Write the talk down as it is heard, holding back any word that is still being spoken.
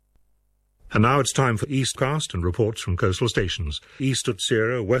And now it's time for Eastcast and reports from coastal stations. East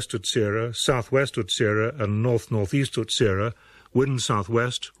Utsira, West Utsira, Southwest Utsira and North-Northeast Utsira, wind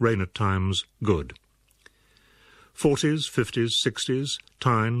southwest, rain at times, good. 40s, 50s, 60s,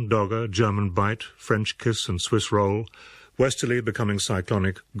 Tyne, Dogger, German Bight, French Kiss and Swiss Roll, westerly becoming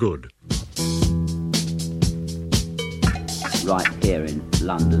cyclonic, good. Right here in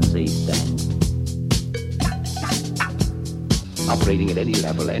London's East End. Operating at any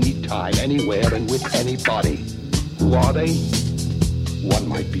level, any time, anywhere, and with anybody. Who are they? One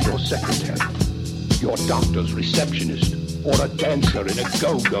might be your secretary, your doctor's receptionist, or a dancer in a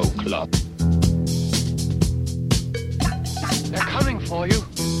go-go club. They're coming for you.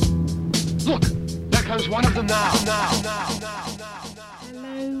 Look, there comes one of them now.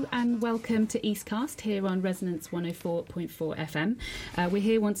 Hello and welcome to Eastcast here on Resonance 104.4 FM. We're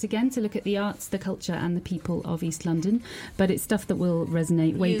here once again to look at the arts, the culture and the people of East London, but it's stuff that will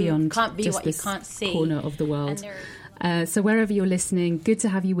resonate way beyond just this corner of the world. So wherever you're listening, good to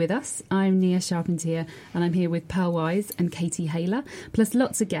have you with us. I'm Nia Charpentier and I'm here with Pearl Wise and Katie Haler, plus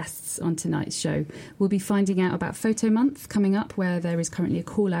lots of guests on tonight's show. We'll be finding out about Photo Month coming up, where there is currently a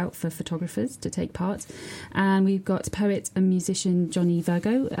call out for photographers to take part. And we've got poet and musician Johnny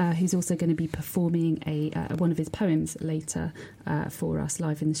Virgo, who's also going to be performing one of his poems later for us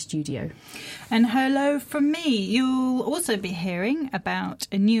live in the studio. And hello from me. You'll also be hearing about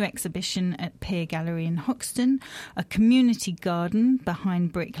a new exhibition at Pier Gallery in Hoxton, a community garden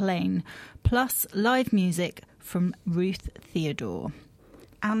behind Brick Lane, plus live music from Ruth Theodore.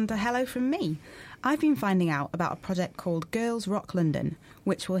 And a hello from me. I've been finding out about a project called Girls Rock London,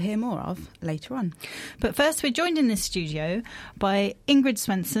 which we'll hear more of later on. But first, we're joined in this studio by Ingrid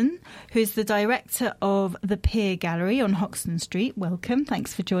Swenson, who's the director of the Pier Gallery on Hoxton Street. Welcome.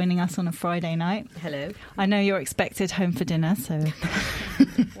 Thanks for joining us on a Friday night. Hello. I know you're expected home for dinner, so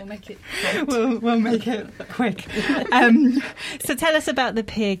we'll make it we'll make it quick. So tell us about the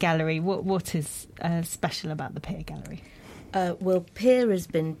Pier Gallery. What is special about the Pier Gallery? Well, Pier has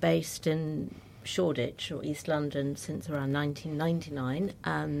been based in Shoreditch or East London since around 1999,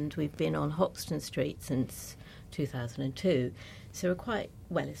 and we've been on Hoxton Street since 2002, so we're quite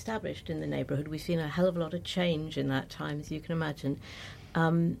well established in the neighbourhood. We've seen a hell of a lot of change in that time, as you can imagine,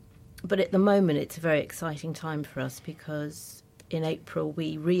 but at the moment it's a very exciting time for us because in April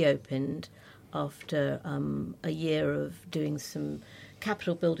we reopened after a year of doing some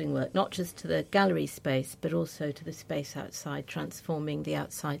capital building work, not just to the gallery space but also to the space outside, transforming the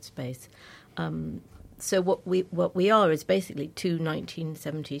outside space. So what we are is basically two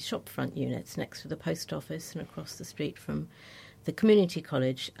 1970s shopfront units next to the post office and across the street from the community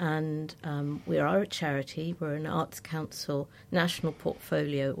college. And we are a charity. We're an Arts Council national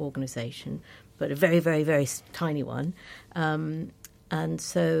portfolio organisation, but a very, very, very tiny one. And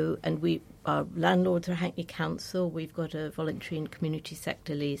our landlords are Hackney Council. We've got a voluntary and community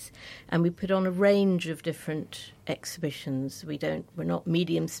sector lease, and we put on a range of different exhibitions. We're not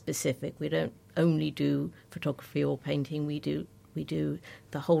medium specific. We don't only do photography or painting. We do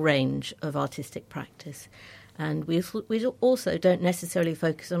the whole range of artistic practice, and we also don't necessarily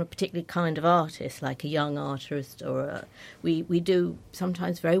focus on a particular kind of artist, like a young artist we do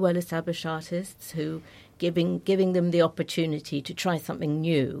sometimes very well established artists who giving them the opportunity to try something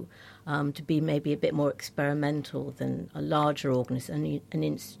new. To be maybe a bit more experimental than a larger organisation, an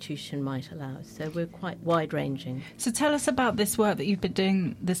institution might allow. So we're quite wide-ranging. So tell us about this work that you've been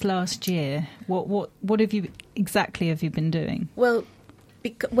doing this last year. What have you been doing? Well,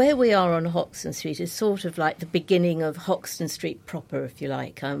 where we are on Hoxton Street is sort of like the beginning of Hoxton Street proper, if you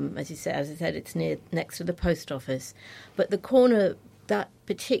like. As I said, it's next to the post office. But the corner, that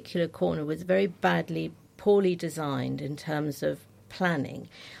particular corner, was very poorly designed in terms of planning.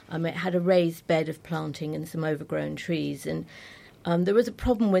 It had a raised bed of planting and some overgrown trees, and there was a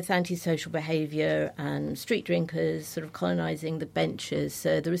problem with antisocial behaviour and street drinkers sort of colonising the benches.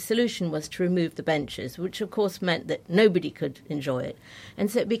 So the solution was to remove the benches, which of course meant that nobody could enjoy it,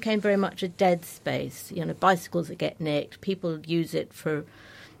 and so it became very much a dead space. Bicycles that get nicked, people use it for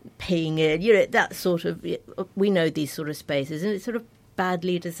peeing in, that sort of. We know these sort of spaces, and it's sort of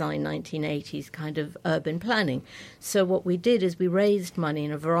badly designed 1980s kind of urban planning. So what we did is we raised money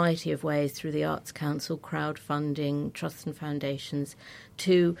in a variety of ways through the Arts Council, crowdfunding, trusts and foundations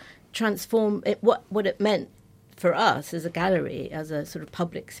to transform it. What it meant for us as a gallery, as a sort of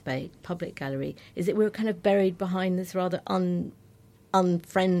public gallery, is that we were kind of buried behind this rather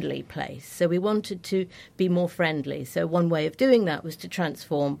unfriendly place. So we wanted to be more friendly. So one way of doing that was to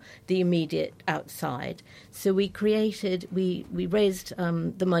transform the immediate outside. So we raised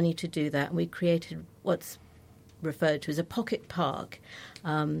the money to do that, and we created what's referred to as a pocket park,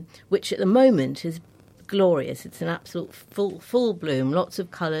 which at the moment is glorious. It's an absolute full bloom, lots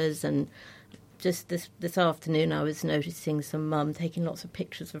of colours, and just this afternoon I was noticing some mum taking lots of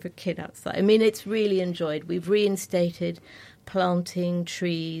pictures of her kid outside. I mean, it's really enjoyed. We've reinstated planting,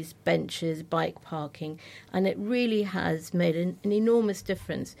 trees, benches, bike parking, and it really has made an enormous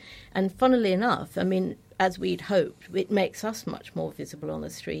difference. And funnily enough, I mean, as we'd hoped, it makes us much more visible on the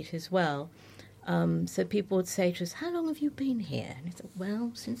street as well. So people would say to us, "How long have you been here?" And I said,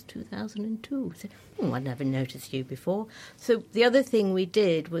 "Well, since 2002. I said, "Oh, I never noticed you before." So the other thing we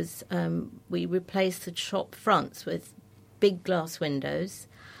did was we replaced the shop fronts with big glass windows.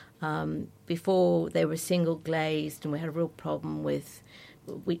 Before they were single glazed, and we had a real problem with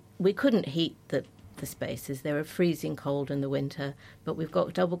we couldn't heat the spaces. They were freezing cold in the winter, but we've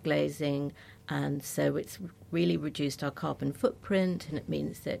got double glazing, and so it's really reduced our carbon footprint, and it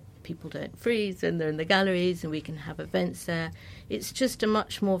means that people don't freeze when they're in the galleries, and we can have events there. It's just a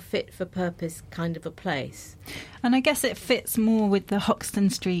much more fit for purpose kind of a place. And I guess it fits more with the Hoxton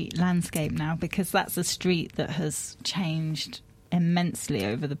Street landscape now, because that's a street that has changed immensely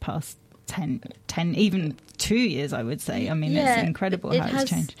over the past 10 even 2 years, I would say. I mean, it's incredible how it's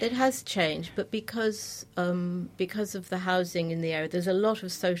changed. It has changed, but because of the housing in the area, there's a lot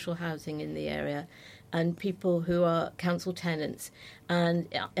of social housing in the area and people who are council tenants. And,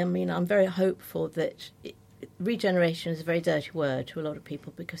 I mean, I'm very hopeful that regeneration is a very dirty word to a lot of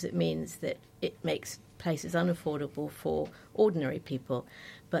people, because it means that it makes places unaffordable for ordinary people.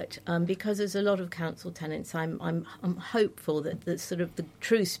 But because there's a lot of council tenants, I'm hopeful that the sort of the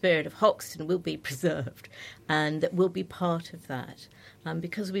true spirit of Hoxton will be preserved, and that we'll be part of that.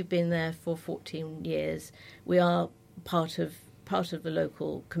 Because we've been there for 14 years, we are part of the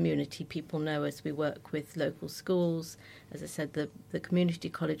local community. People know us. We work with local schools, as I said, the community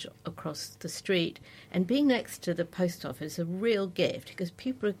college across the street. And being next to the post office is a real gift, because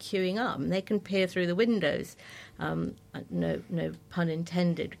people are queuing up and they can peer through the windows. No pun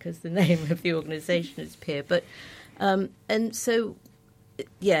intended, because the name of the organisation is Peer. But and so,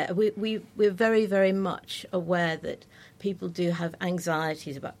 yeah, we're very, very much aware that people do have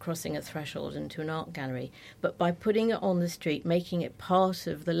anxieties about crossing a threshold into an art gallery. But by putting it on the street, making it part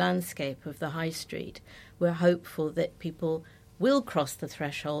of the landscape of the high street, we're hopeful that people will cross the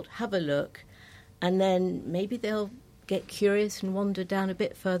threshold, have a look, and then maybe they'll get curious and wander down a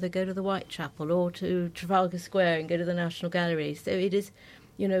bit further, go to the Whitechapel or to Trafalgar Square and go to the National Gallery. So it is,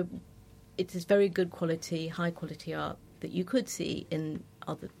 it is very good quality, high quality art that you could see in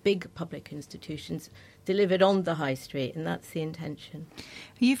other big public institutions delivered on the high street, and that's the intention.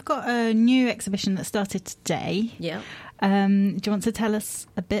 You've got a new exhibition that started today. Yeah. Do you want to tell us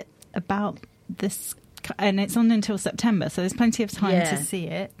a bit about this? And it's on until September, so there's plenty of time to see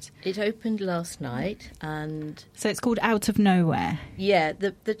it. It opened last night, and so it's called Out of Nowhere. Yeah,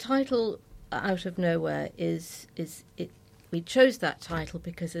 the title Out of Nowhere is it. We chose that title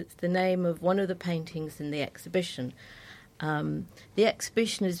because it's the name of one of the paintings in the exhibition. The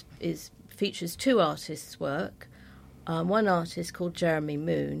exhibition features two artists' work. One artist called Jeremy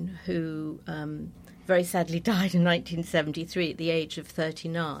Moon, who very sadly died in 1973 at the age of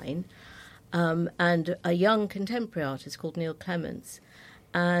 39, and a young contemporary artist called Neil Clements.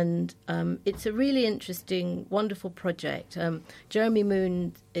 And it's a really interesting, wonderful project. Jeremy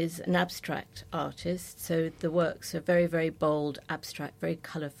Moon is an abstract artist, so the works are very, very bold, abstract, very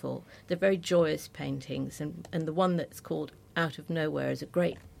colourful. They're very joyous paintings, and the one that's called Out of Nowhere is a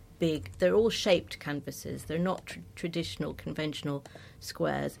great big, they're all shaped canvases. They're not traditional, conventional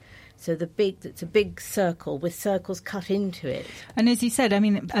squares. So it's a big circle with circles cut into it. And as you said, I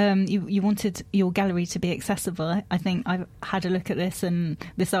mean, you wanted your gallery to be accessible. I think I've had a look at this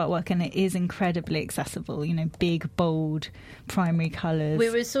artwork, and it is incredibly accessible. Big, bold, primary colours.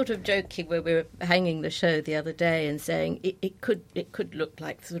 We were sort of joking where we were hanging the show the other day and saying it could look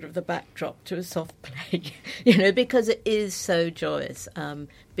like sort of the backdrop to a soft play, because it is so joyous.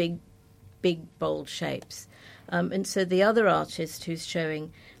 Big, bold shapes. And so the other artist who's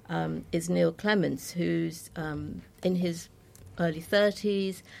showing is Neil Clements, who's in his early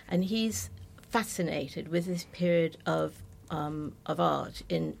 30s, and he's fascinated with this period of art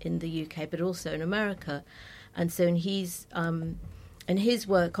in the UK, but also in America. And so his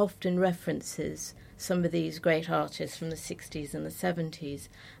work often references some of these great artists from the 60s and the 70s.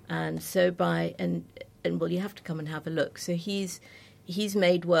 And so you have to come and have a look. So he's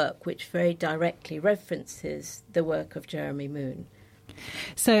made work which very directly references the work of Jeremy Moon.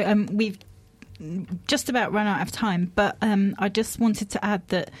 So we've just about run out of time, but I just wanted to add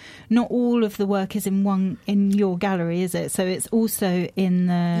that not all of the work is in your gallery, is it? So it's also in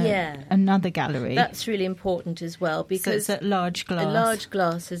another gallery. That's really important as well, because so it's at Large Glass. Large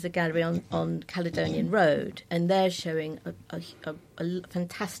Glass is a gallery on Caledonian Road, and they're showing a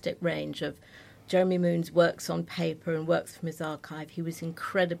fantastic range of Jeremy Moon's works on paper and works from his archive. He was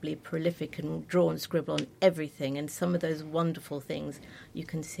incredibly prolific and draw and scribble on everything, and some of those wonderful things you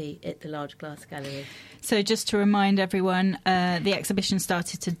can see at the Large Glass Gallery. So just to remind everyone, the exhibition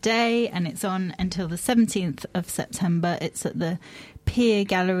started today and it's on until the 17th of September. It's at the Pier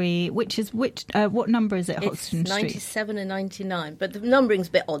Gallery, what number is it, Hoxton Street? 97 and 99, but the numbering's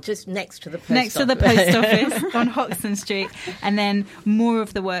a bit odd, just next to the post office. To the post office on Hoxton Street. And then more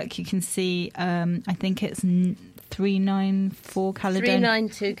of the work you can see, I think it's 394 Caledonian...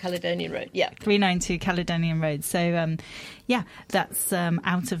 392 Caledonian Road, yeah. 392 Caledonian Road. So, that's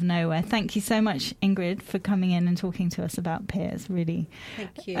out of nowhere. Thank you so much, Ingrid, for coming in and talking to us about Piers, really.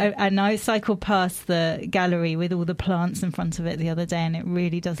 Thank you. And I cycled past the gallery with all the plants in front of it the other day, and it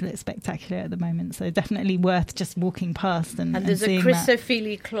really does look spectacular at the moment. So definitely worth just walking past and there's seeing a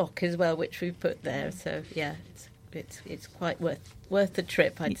Chrysophilia clock as well, which we've put there. So, yeah, it's quite worth the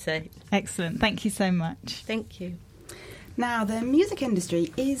trip, I'd say. Excellent. Thank you so much. Thank you. Now, the music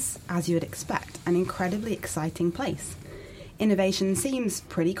industry is, as you would expect, an incredibly exciting place. Innovation seems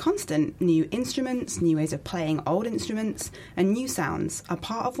pretty constant. New instruments, new ways of playing old instruments, and new sounds are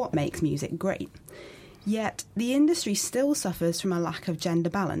part of what makes music great. Yet, the industry still suffers from a lack of gender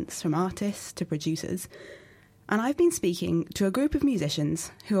balance, from artists to producers. And I've been speaking to a group of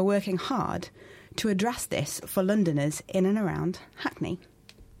musicians who are working hard to address this for Londoners in and around Hackney.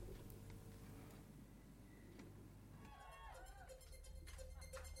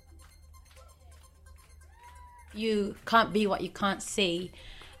 You can't be what you can't see,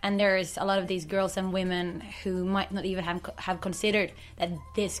 and there's a lot of these girls and women who might not even have considered that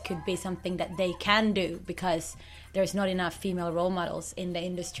this could be something that they can do because there's not enough female role models in the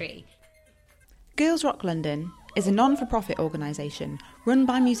industry. Girls Rock London is a non-for-profit organisation run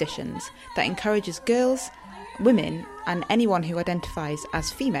by musicians that encourages girls, women and anyone who identifies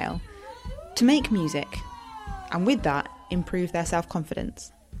as female to make music, and with that improve their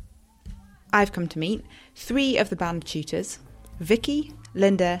self-confidence. I've come to meet 3 of the band tutors, Vicky,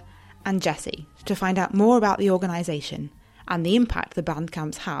 Linda and Jessie, to find out more about the organisation and the impact the band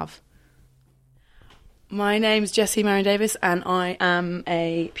camps have. My name's Jessie Marion Davis and I am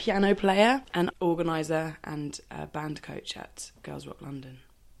a piano player, an organiser and a band coach at Girls Rock London.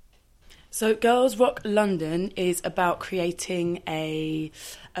 So Girls Rock London is about creating a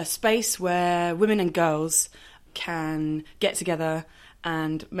space where women and girls can get together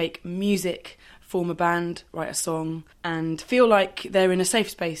and make music, form a band, write a song, and feel like they're in a safe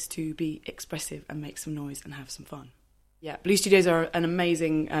space to be expressive and make some noise and have some fun. Yeah, Blue Studios are an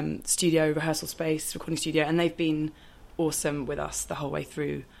amazing studio, rehearsal space, recording studio, and they've been awesome with us the whole way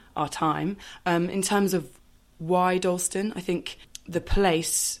through our time. In terms of why Dalston, I think the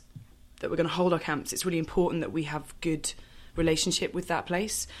place that we're going to hold our camps, it's really important that we have good relationship with that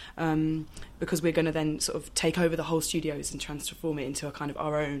place, because we're going to then sort of take over the whole studios and transform it into a kind of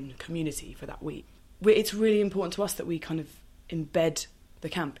our own community for that week. It's really important to us that we kind of embed the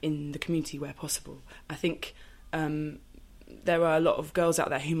camp in the community where possible. I think there are a lot of girls out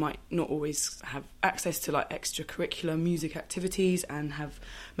there who might not always have access to like extracurricular music activities and have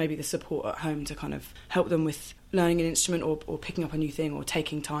maybe the support at home to kind of help them with learning an instrument or picking up a new thing or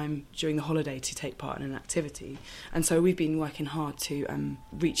taking time during the holiday to take part in an activity. And so we've been working hard to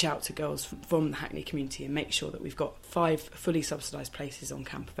reach out to girls from the Hackney community and make sure that we've got 5 fully subsidised places on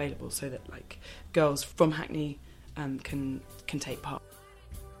camp available so that like girls from Hackney can take part.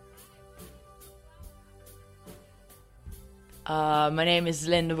 My name is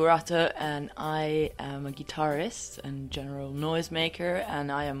Linda Burato and I am a guitarist and general noisemaker,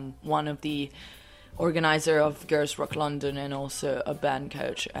 and I am one of the organizer of Girls Rock London and also a band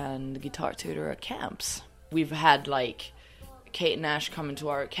coach and guitar tutor at camps. We've had like Kate Nash coming to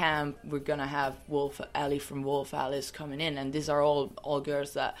our camp. We're gonna have Ali from Wolf Alice coming in, and these are all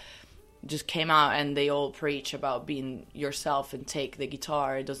girls that just came out and they all preach about being yourself and take the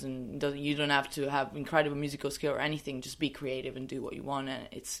guitar. You don't have to have incredible musical skill or anything, just be creative and do what you want. And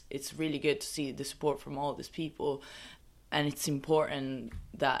it's really good to see the support from all these people, and it's important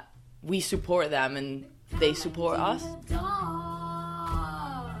that we support them and they support us.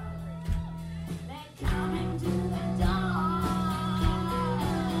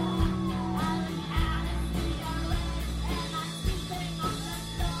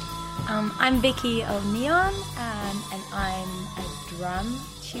 I'm Vicky O'Neon, and I'm a drum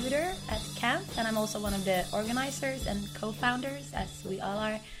tutor at camp, and I'm also one of the organizers and co-founders, as we all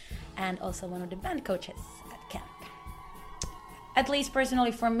are, and also one of the band coaches at camp. At least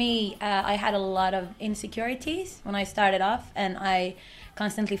personally for me, I had a lot of insecurities when I started off, and I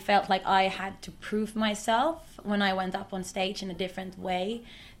constantly felt like I had to prove myself when I went up on stage in a different way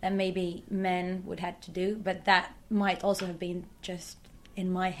than maybe men would have to do, but that might also have been just in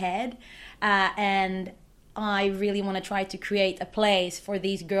my head, and I really want to try to create a place for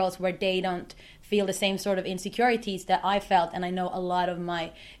these girls where they don't feel the same sort of insecurities that I felt, and I know a lot of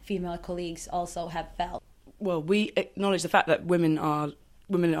my female colleagues also have felt. Well, we acknowledge the fact that women are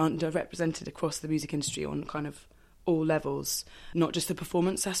underrepresented across the music industry on kind of all levels, not just the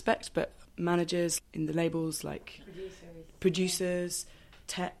performance aspect, but managers in the labels, like producers,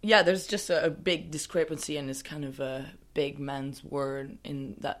 tech. Yeah, there's just a big discrepancy, and it's kind of a big man's word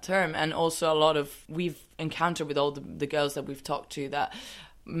in that term. And also we've encountered with all the girls that we've talked to that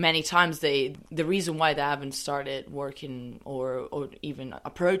many times the reason why they haven't started working or even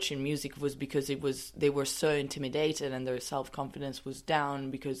approaching music was because they were so intimidated and their self-confidence was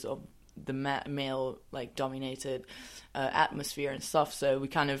down because of the male dominated atmosphere and stuff. So we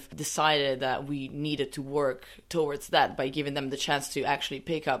kind of decided that we needed to work towards that by giving them the chance to actually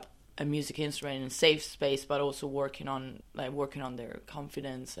pick up a music instrument in a safe space, but also working on their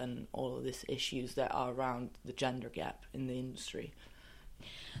confidence and all of these issues that are around the gender gap in the industry.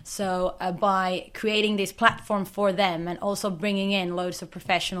 So by creating this platform for them and also bringing in loads of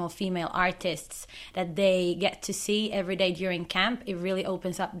professional female artists that they get to see every day during camp, it really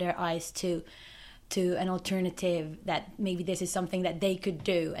opens up their eyes to an alternative, that maybe this is something that they could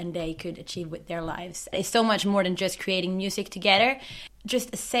do and they could achieve with their lives. It's so much more than just creating music together,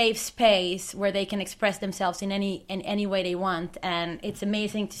 just a safe space where they can express themselves in any way they want. And it's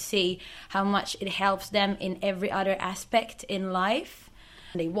amazing to see how much it helps them in every other aspect in life.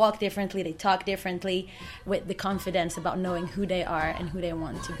 They walk differently, they talk differently, with the confidence about knowing who they are and who they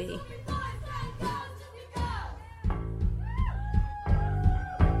want to be.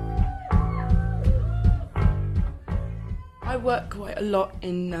 I work quite a lot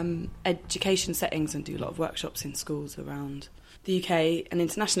in education settings and do a lot of workshops in schools around the UK and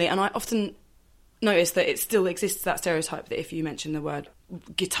internationally, and I often notice that it still exists, that stereotype that if you mention the word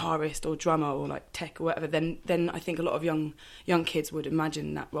guitarist or drummer or like tech or whatever, then I think a lot of young kids would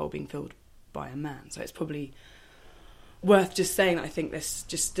imagine that role being filled by a man. So it's probably worth just saying that I think there's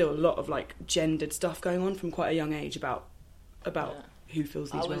just still a lot of like gendered stuff going on from quite a young age about who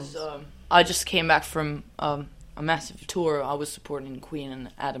fills these roles. I just came back from a massive tour. I was supporting Queen and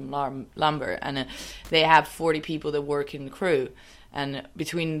Adam Lambert, and they have 40 people that work in the crew, and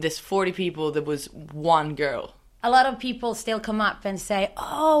between this 40 people there was one girl. A lot of people still come up and say,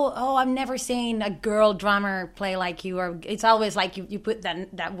 oh, I've never seen a girl drummer play like you, or it's always like you put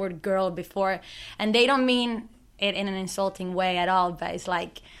that word girl before, and they don't mean it in an insulting way at all, but it's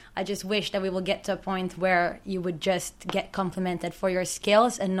like, I just wish that we will get to a point where you would just get complimented for your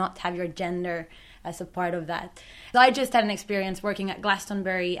skills and not have your gender as a part of that. So I just had an experience working at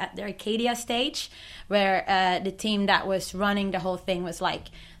Glastonbury at the Arcadia stage, where the team that was running the whole thing was like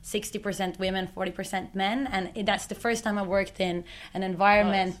 60% women, 40% men, and that's the first time I worked in an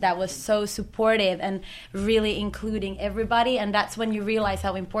environment that was so supportive and really including everybody, and that's when you realize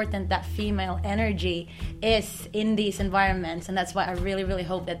how important that female energy is in these environments. And that's why I really, really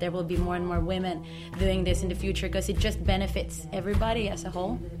hope that there will be more and more women doing this in the future, because it just benefits everybody as a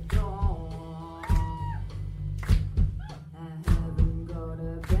whole.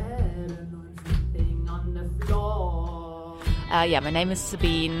 My name is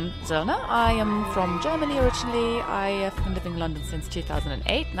Sabine Zörner. I am from Germany originally. I have been living in London since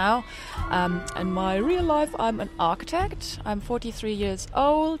 2008 now. In my real life, I'm an architect. I'm 43 years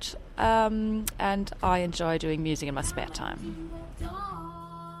old, and I enjoy doing music in my spare time.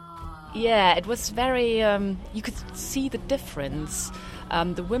 Yeah, it was very... you could see the difference.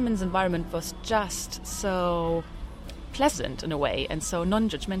 The women's environment was just so pleasant in a way, and so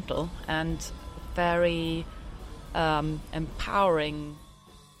non-judgmental, and very... empowering.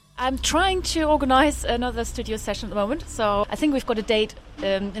 I'm trying to organize another studio session at the moment, so I think we've got a date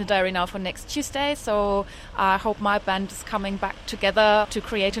in the diary now for next Tuesday, so I hope my band is coming back together to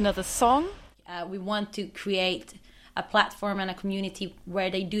create another song. We want to create a platform and a community where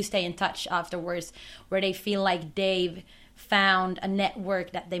they do stay in touch afterwards, where they feel like they've found a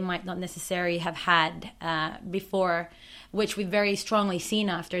network that they might not necessarily have had before, which we've very strongly seen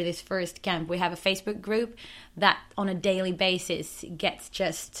after this first camp. We have a Facebook group that on a daily basis gets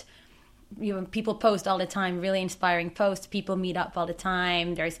just people post all the time, really inspiring posts. People meet up all the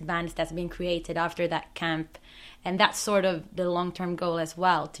time. There's bands that's been created after that camp. And that's sort of the long-term goal as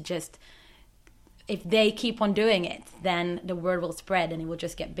well, to just, if they keep on doing it, then the word will spread and it will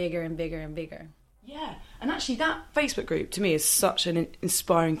just get bigger and bigger and bigger. Yeah, and actually that Facebook group to me is such an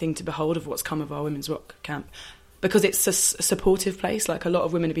inspiring thing to behold of what's come of our women's rock camp, because it's a supportive place. Like, a lot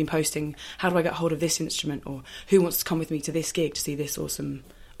of women have been posting, how do I get hold of this instrument, or who wants to come with me to this gig to see this awesome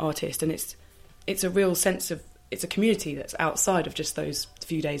artist. And it's a real sense of, it's a community that's outside of just those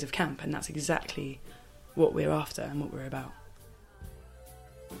few days of camp, and that's exactly what we're after and what we're about.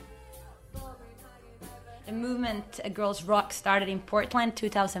 The movement Girls Rock started in Portland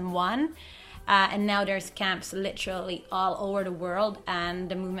 2001, and now there's camps literally all over the world, and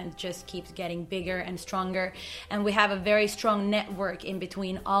the movement just keeps getting bigger and stronger, and we have a very strong network in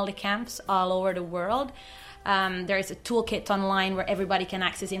between all the camps all over the world. There is a toolkit online where everybody can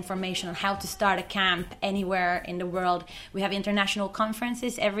access information on how to start a camp anywhere in the world. We have international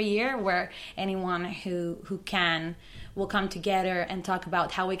conferences every year where anyone who can will come together and talk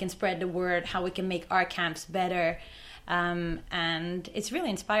about how we can spread the word, how we can make our camps better, and it's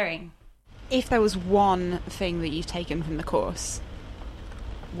really inspiring. If there was one thing that you've taken from the course,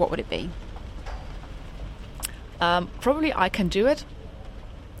 what would it be? Probably I can do it.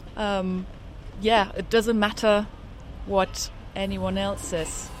 Yeah, it doesn't matter what anyone else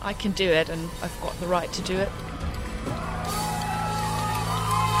says. I can do it, and I've got the right to do it.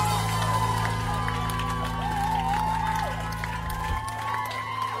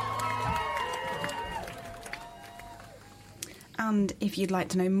 And if you'd like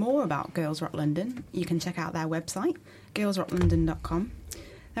to know more about Girls Rock London, you can check out their website, girlsrocklondon.com.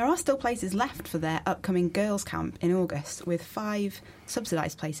 There are still places left for their upcoming girls' camp in August, with 5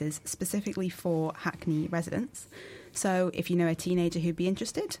 subsidised places specifically for Hackney residents. So if you know a teenager who'd be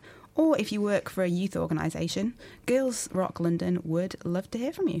interested, or if you work for a youth organisation, Girls Rock London would love to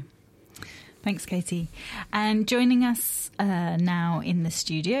hear from you. Thanks, Katie. And joining us now in the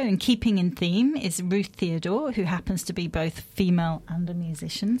studio, and keeping in theme, is Ruth Theodore, who happens to be both female and a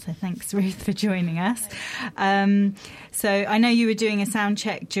musician. So thanks, Ruth, for joining us. So I know you were doing a sound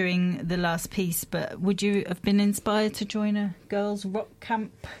check during the last piece, but would you have been inspired to join a girls' rock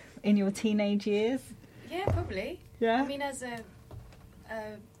camp in your teenage years? Yeah, probably. Yeah? I mean, as a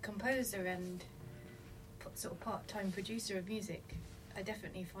composer and sort of part-time producer of music, I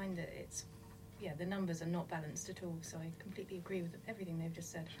definitely find that it's, yeah, the numbers are not balanced at all, so I completely agree with everything they've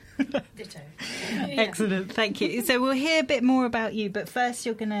just said. Ditto. Yeah. Excellent, thank you. So we'll hear a bit more about you, but first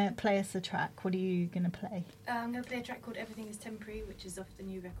you're going to play us a track. What are you going to play? I'm going to play a track called Everything is Temporary, which is off the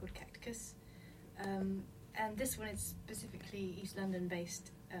new record Cactus. And this one is specifically East London based.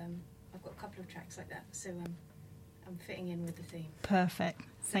 I've got a couple of tracks like that, so I'm fitting in with the theme. Perfect,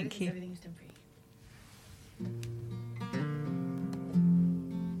 So thank you. Everything is Temporary.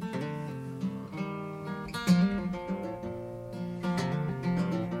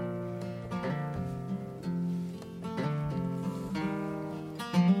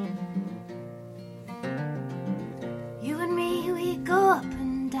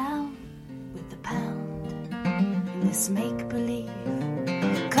 Make-believe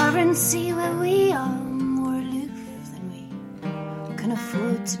currency where we are more aloof than we can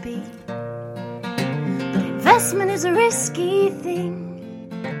afford to be. But investment is a risky thing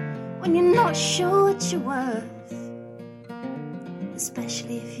when you're not sure what you're worth,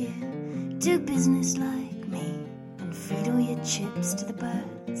 especially if you do business like me and feed all your chips to the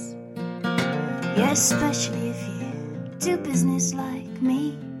birds. Yeah, especially if you do business like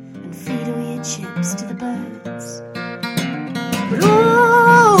me and feed all your chips to the birds. But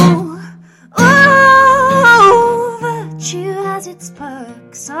virtue has its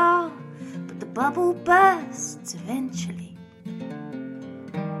perks, but the bubble bursts eventually.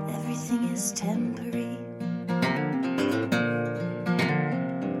 Everything is temporary.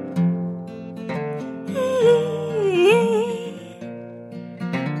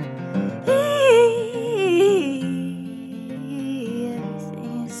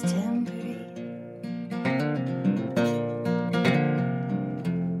 Everything is temporary.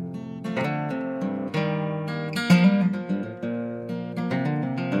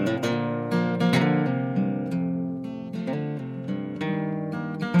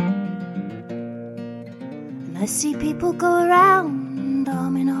 I see people go around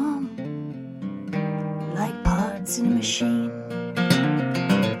arm in arm like parts in a machine.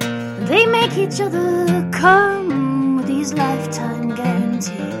 They make each other come with these lifetime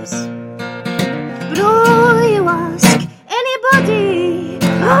guarantees. But oh, you ask anybody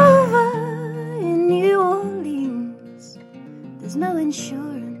over in New Orleans, there's no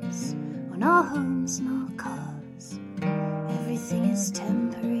insurance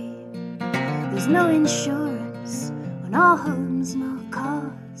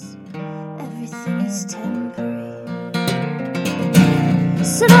 'cause everything is temporary.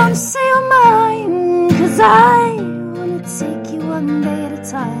 So don't say you're mine, 'cause I wanna take you one day at a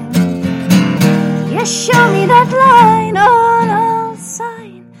time. Yeah, show me that line, oh, and I'll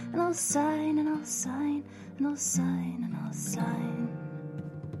sign, and I'll sign, and I'll sign, and I'll sign, and I'll sign.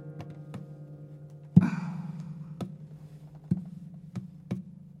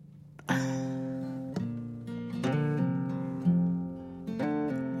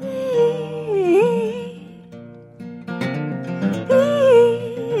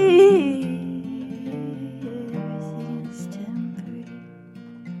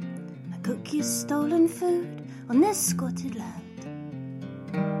 Stolen food on this squatted land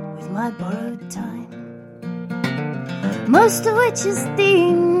with my borrowed time, most of which is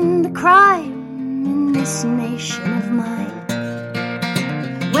deemed a crime in this nation of mine,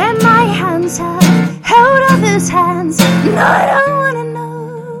 where my hands have held others' hands. No, I don't want to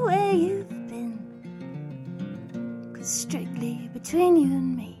know where you've been, 'cause strictly between you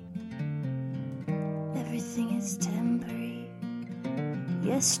and me, everything is temporary.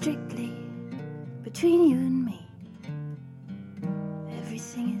 Yes, strictly between you and me,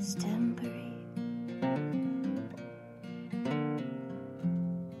 everything is temporary.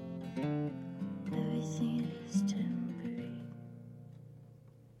 Everything is temporary.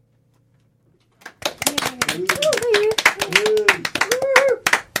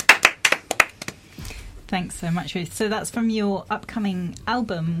 Thanks so much, Ruth. So that's from your upcoming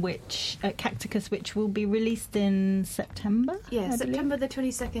album, which Cacticus, which will be released in September? Yeah, September the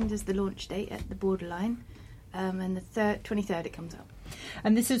 22nd is the launch date at the Borderline, and the 23rd it comes out.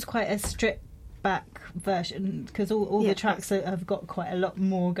 And this is quite a stripped back version, because all the tracks have got quite a lot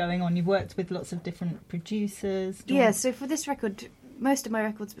more going on. You've worked with lots of different producers. Yeah, so for this record, most of my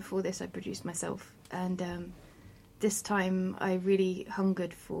records before this I produced myself, and this time I really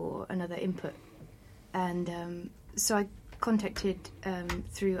hungered for another input. And so I contacted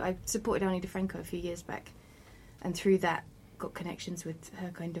I supported Ani DeFranco a few years back, and through that got connections with her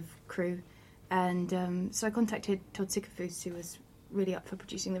kind of crew. And so I contacted Todd Sikafus, who was really up for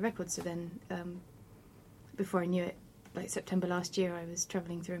producing the record. So then, before I knew it, like September last year, I was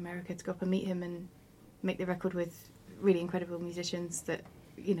travelling through America to go up and meet him and make the record with really incredible musicians that,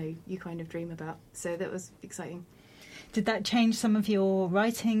 you know, you kind of dream about. So that was exciting. Did that change some of your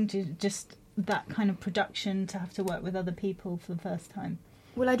writing? Just that kind of production, to have to work with other people for the first time?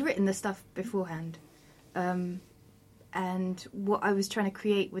 Well, I'd written the stuff beforehand, and what I was trying to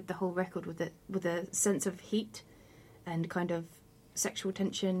create with the whole record, with a sense of heat and kind of sexual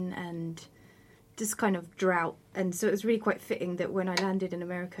tension and just kind of drought. And so it was really quite fitting that when I landed in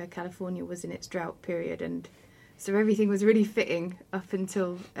America, California was in its drought period, and so everything was really fitting up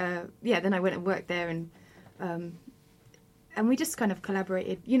until then I went and worked there, and we just kind of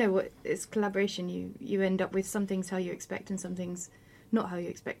collaborated. You know what, it's collaboration. You end up with some things how you expect and some things not how you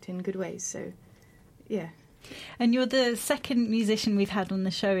expect, in good ways. So, yeah. And you're the second musician we've had on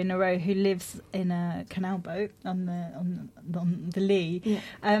the show in a row who lives in a canal boat on the Lee.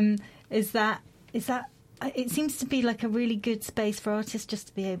 Yeah. Is that? It seems to be like a really good space for artists just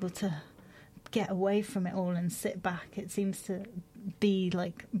to be able to get away from it all and sit back. It seems to be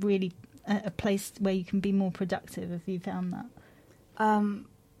like really a place where you can be more productive. Have you found that?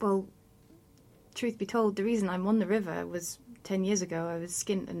 Well, truth be told, the reason I'm on the river was 10 years ago. I was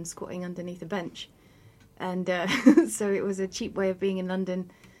skint and squatting underneath a bench, and so it was a cheap way of being in London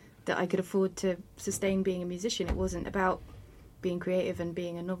that I could afford to sustain being a musician. It wasn't about being creative and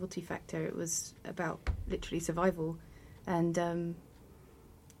being a novelty factor. It was about literally survival, and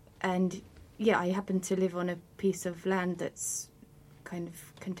yeah, I happen to live on a piece of land that's kind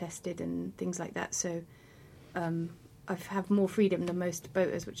of contested and things like that, so I have more freedom than most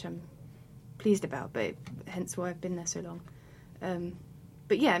boaters, which I'm pleased about, but hence why I've been there so long.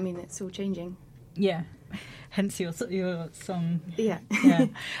 But yeah, I mean, it's all changing. Yeah, hence your song. Yeah. Yeah.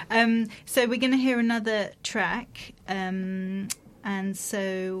 So we're going to hear another track, and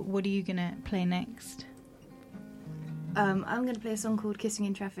so what are you going to play next? I'm going to play a song called Kissing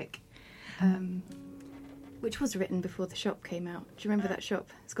in Traffic, which was written before The Shop came out. Do you remember that shop?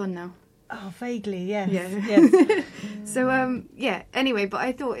 It's gone now. Oh, vaguely, yes. Yeah. Yes. So, yeah, anyway, but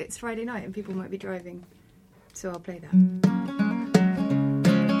I thought it's Friday night and people might be driving, so I'll play that.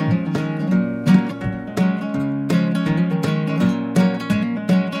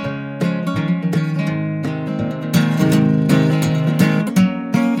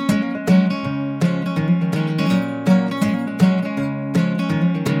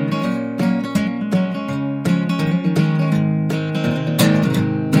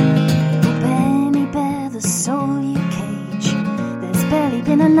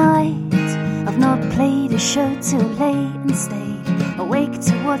 been a night I've not played a show till late and stayed awake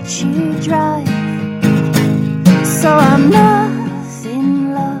to watch you drive. So I'm not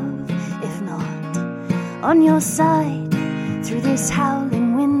in love, if not on your side, through this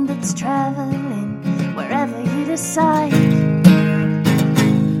howling wind that's travelling wherever you decide.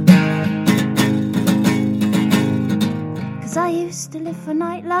 Cause I used to live for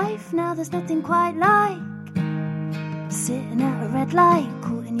nightlife, now there's nothing quite like sitting at a red light,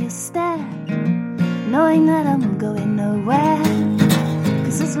 caught in your stare, knowing that I'm going nowhere.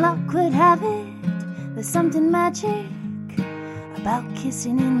 Cause as luck would have it, there's something magic about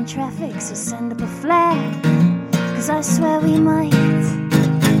kissing in traffic, so send up a flare. Cause I swear we might,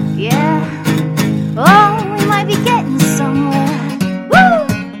 yeah, oh, we might be getting somewhere. Woo!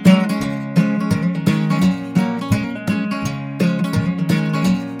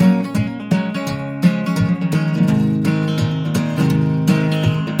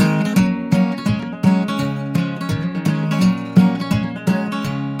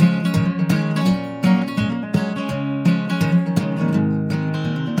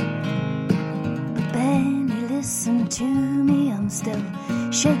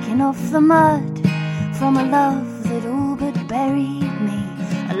 Shaking off the mud from a love that all but buried me,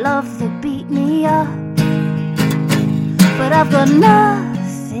 a love that beat me up. But I've got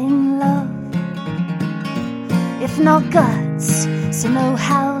nothing, love, if not guts, so no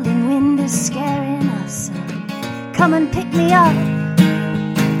howling wind is scaring us. Come and pick me up.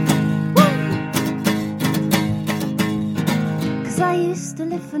 Woo! Cause I used to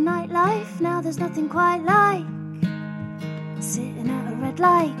live for nightlife, now there's nothing quite like sitting at a red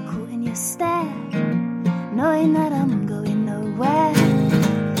light, caught in your stare, knowing that I'm going nowhere.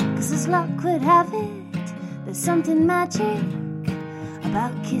 Cause as luck would have it, there's something magic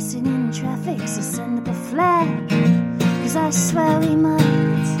about kissing in traffic, so send up a flare. Cause I swear we might,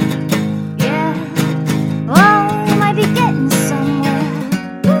 yeah, oh, we might be getting somewhere.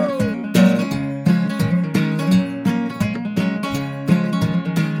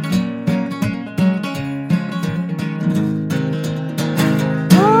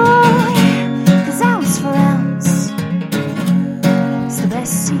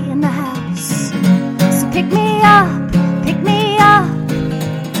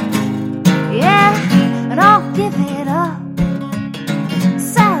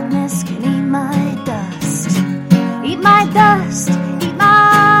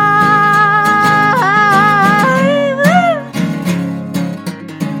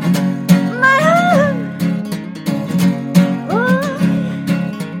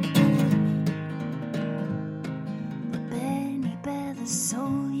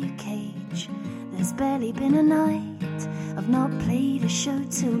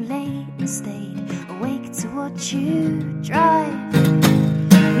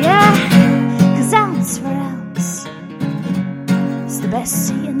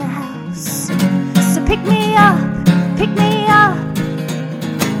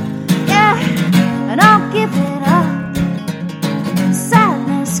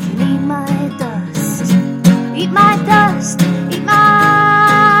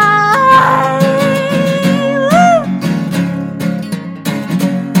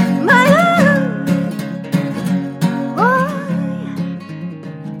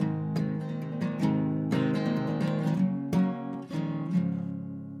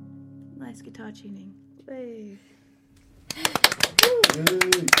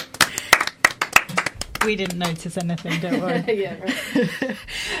 We didn't notice anything, don't worry. Yeah, right.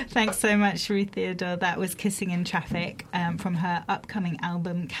 Thanks so much, Ruth Theodore. That was Kissing in Traffic from her upcoming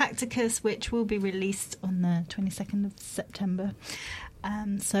album Cacticus, which will be released on the 22nd of September.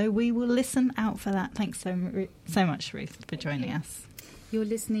 So we will listen out for that. Thanks so much, Ruth, for joining us. You're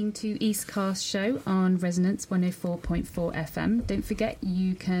listening to Eastcast Show on Resonance 104.4 FM. Don't forget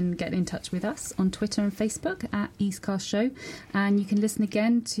you can get in touch with us on Twitter and Facebook at Eastcast Show, and you can listen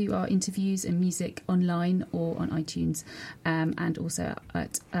again to our interviews and music online or on iTunes, and also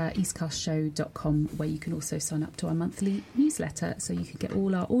at eastcastshow.com, where you can also sign up to our monthly newsletter so you can get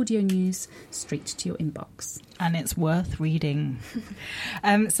all our audio news straight to your inbox. And it's worth reading.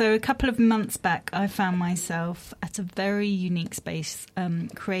 So a couple of months back, I found myself at a very unique space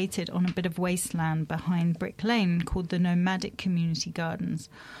created on a bit of wasteland behind Brick Lane called the Nomadic Community Gardens.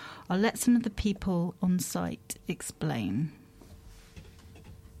 I'll let some of the people on site explain.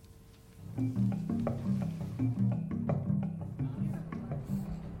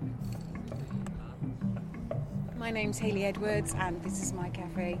 My name's Hayley Edwards and this is my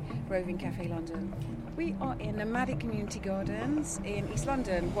cafe, Roving Cafe London. We are in Nomadic Community Gardens in East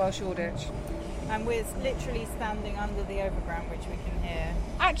London, Welsh Shoreditch. And we're literally standing under the overground, which we can hear.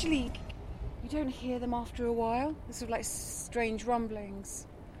 actually, you don't hear them after a while. They're sort of like strange rumblings.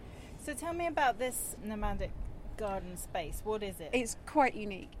 So tell me about this nomadic garden space. What is it? It's quite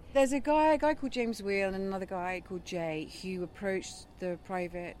unique. There's a guy called James Wheel and another guy called Jay who approached the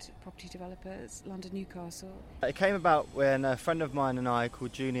private property developers, London Newcastle. It came about when a friend of mine and I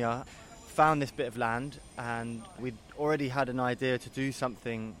called Junior found this bit of land, and we'd already had an idea to do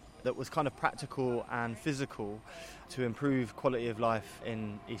something that was kind of practical and physical to improve quality of life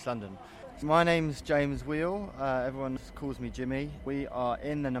in East London. My name's James Wheel, everyone calls me Jimmy. We are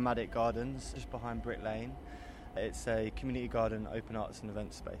in the Nomadic Gardens, just behind Brick Lane. It's a community garden, open arts and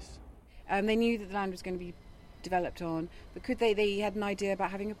event space. They knew that the land was going to be developed on, but they had an idea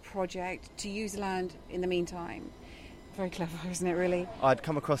about having a project to use the land in the meantime. Very clever, isn't it, really? I'd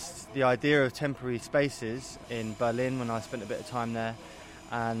come across the idea of temporary spaces in Berlin when I spent a bit of time there,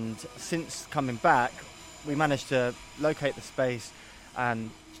 and since coming back, we managed to locate the space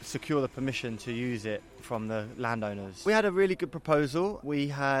and secure the permission to use it from the landowners. We had a really good proposal. We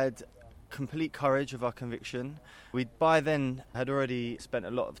had complete courage of our conviction. We by then had already spent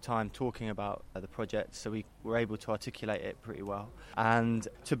a lot of time talking about the project, so we were able to articulate it pretty well. And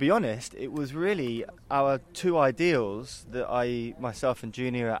to be honest, it was really our two ideals that myself and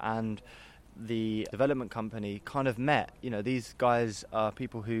Junior and the development company kind of met. You know, these guys are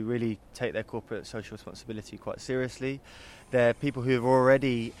people who really take their corporate social responsibility quite seriously. They're people who have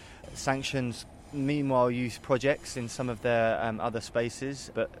already sanctioned meanwhile use projects in some of their other spaces,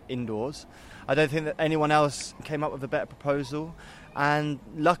 but indoors. I don't think that anyone else came up with a better proposal, and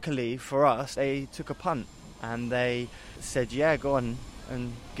luckily for us they took a punt and they said, yeah, go on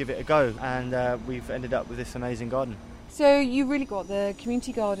and give it a go, and we've ended up with this amazing garden. So you really got the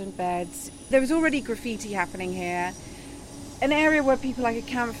community garden beds. There was already graffiti happening here, an area where people, like a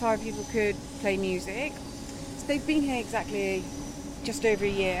campfire, people could play music. So they've been here exactly just over a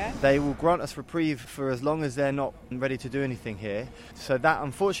year. They will grant us reprieve for as long as they're not ready to do anything here. So that,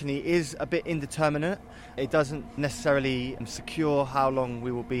 unfortunately, is a bit indeterminate. It doesn't necessarily secure how long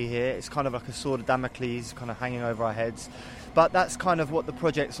we will be here. It's kind of like a sword of Damocles kind of hanging over our heads. But that's kind of what the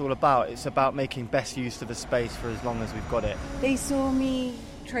project's all about. It's about making best use of the space for as long as we've got it. They saw me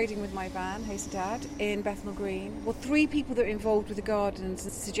trading with my van, Haste Dad, in Bethnal Green. Well, 3 people that were involved with the gardens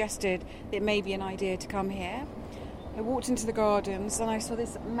suggested it may be an idea to come here. I walked into the gardens and I saw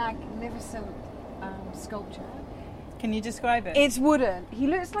this magnificent sculpture. Can you describe it? It's wooden. He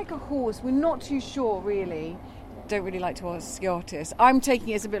looks like a horse. We're not too sure, really. Don't really like to ask the artist. I'm taking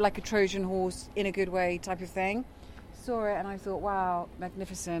it as a bit like a Trojan horse in a good way type of thing. Saw it and I thought, wow,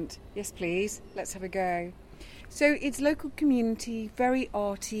 magnificent. Yes, please. Let's have a go. So it's local community, very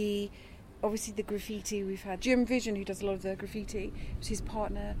arty. Obviously the graffiti, we've had Jim Vision, who does a lot of the graffiti. It was his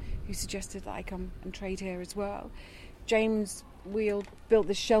partner who suggested that I come and trade here as well. James Wheel built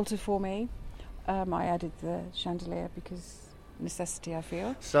this shelter for me. I added the chandelier because necessity, I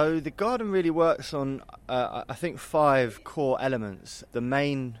feel. So the garden really works on, I think, 5 core elements. The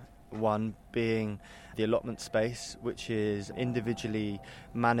main one being the allotment space, which is individually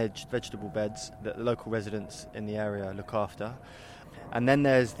managed vegetable beds that the local residents in the area look after. And then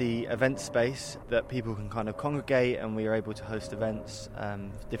there's the event space that people can kind of congregate, and we are able to host events,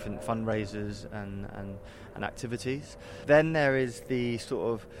 different fundraisers and activities. Then there is the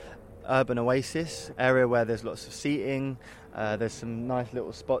sort of urban oasis area where there's lots of seating. There's some nice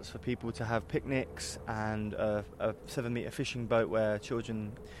little spots for people to have picnics, and a 7-metre fishing boat where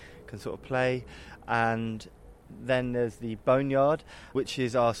children can sort of play. And then there's the boneyard, which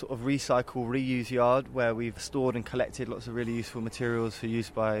is our sort of recycle, reuse yard where we've stored and collected lots of really useful materials for use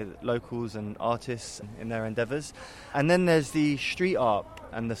by locals and artists in their endeavours. And then there's the street art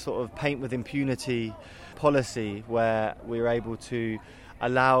and the sort of paint with impunity policy, where we're able to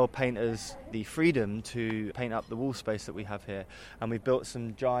allow painters the freedom to paint up the wall space that we have here. And we've built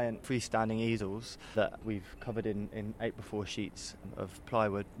some giant freestanding easels that we've covered in 8x4 sheets of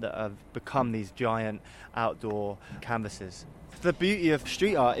plywood that have become these giant outdoor canvases. The beauty of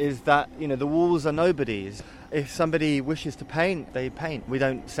street art is that, you know, the walls are nobody's. If somebody wishes to paint, they paint. We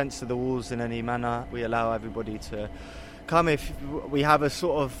don't censor the walls in any manner. We allow everybody to come. If we have a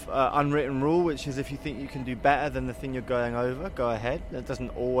sort of unwritten rule, which is if you think you can do better than the thing you're going over, go ahead. It doesn't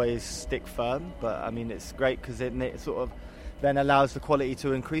always stick firm, but I mean, it's great because it sort of then allows the quality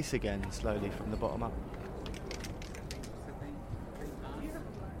to increase again slowly from the bottom up.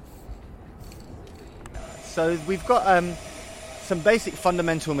 So we've got some basic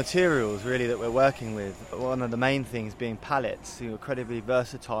fundamental materials really that we're working with. One of the main things being pallets, incredibly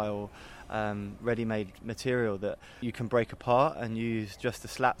versatile ready-made material that you can break apart and use just the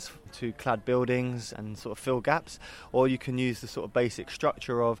slats to clad buildings and sort of fill gaps, or you can use the sort of basic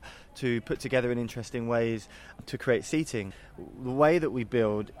structure to put together in interesting ways to create seating. The way that we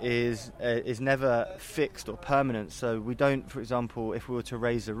build is never fixed or permanent, so we don't, for example, if we were to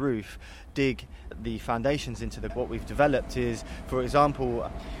raise a roof, dig the foundations into what we've developed is, for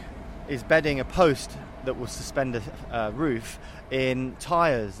example, is bedding a post that will suspend a roof in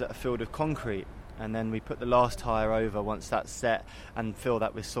tyres that are filled with concrete, and then we put the last tyre over once that's set and fill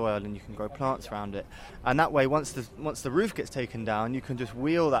that with soil, and you can grow plants around it. And that way, once the roof gets taken down, you can just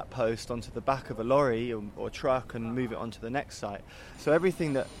wheel that post onto the back of a lorry or truck and move it onto the next site. So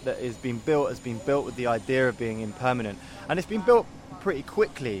everything that is being built has been built with the idea of being impermanent, and it's been built pretty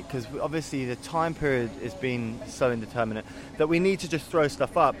quickly, because obviously the time period has been so indeterminate that we need to just throw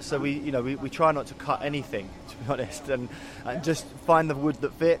stuff up. So we try not to cut anything, to be honest, and just find the wood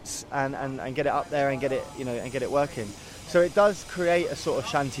that fits and get it up there and get it working. So it does create a sort of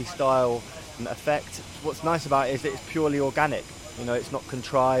shanty style effect. What's nice about it is that it's purely organic. It's not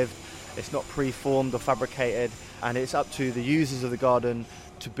contrived, it's not pre-formed or fabricated, and it's up to the users of the garden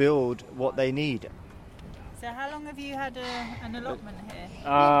to build what they need. So how long have you had an allotment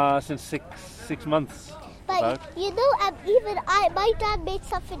here? Since six months. But about. My dad made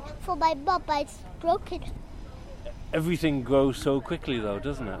something for my mum, but it's broken. Everything grows so quickly, though,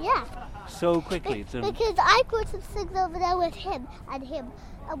 doesn't it? Yeah. So quickly. Because I grew some things over there with him and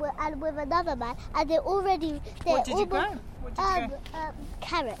with another man, and What did you grow?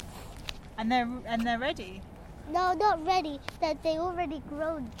 Carrots. And they're ready. No, not ready. They already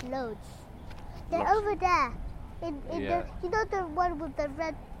grown loads. They're over there. The one with the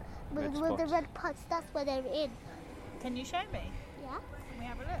red the red pots. That's where they're in. Can you show me? Yeah. Can we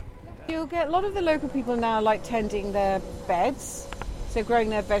have a look? You'll get a lot of the local people now like tending their beds, so growing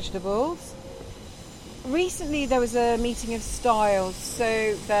their vegetables. Recently there was a meeting of styles,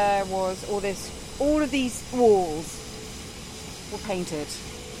 so there was all of these walls were painted.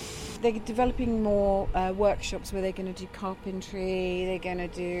 They're developing more workshops where they're going to do carpentry, they're going to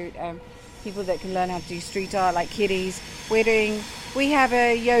do people that can learn how to do street art like kiddies. We have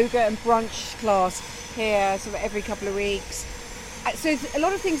a yoga and brunch class here sort of every couple of weeks. So a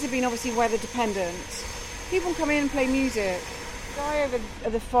lot of things have been obviously weather dependent. People come in and play music. The guy over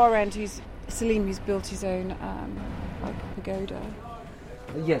at the far end, Salim, who's built his own pagoda.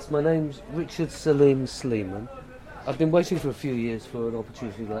 Yes, my name's Richard Salim Sleeman. I've been waiting for a few years for an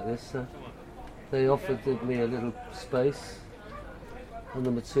opportunity like this. They offered me a little space and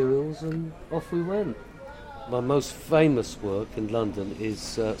the materials, and off we went. My most famous work in London is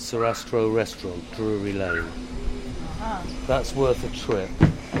Sarastro Restaurant, Drury Lane. Ah. That's worth a trip.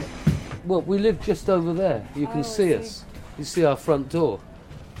 Well, we live just over there. You can see us. You see our front door.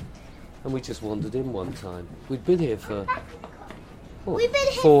 And we just wandered in one time. We'd been here for... We've been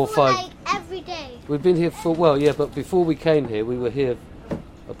here 4 or 5... like every day. We've been here for... Well, yeah, but before we came here, we were here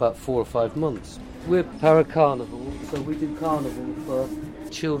about 4 or 5 months. We're Para-Carnival, so we do carnival for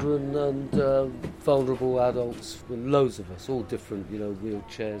children and vulnerable adults, with loads of us, all different,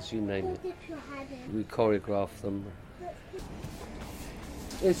 wheelchairs, you name it. We choreograph them.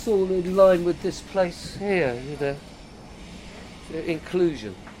 It's all in line with this place here,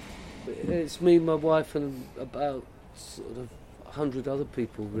 inclusion. It's me, my wife, and about sort of 100 other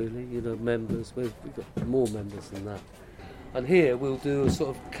people, really, members. We've got more members than that. And here we'll do a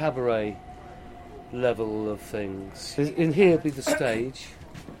sort of cabaret level of things. In here be the stage.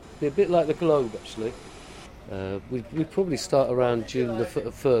 Be a bit like the Globe, actually. We'd probably start around June the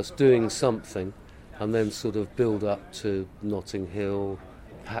 1st doing something, and then sort of build up to Notting Hill,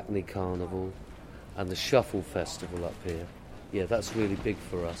 Hackney Carnival, and the Shuffle Festival up here. Yeah, that's really big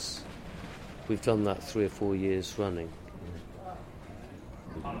for us. We've done that 3 or 4 years running.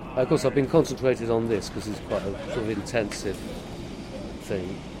 Of course, I've been concentrated on this because it's quite a sort of intensive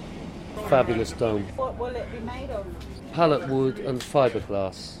thing. Fabulous dome. What will it be made of? Pallet wood and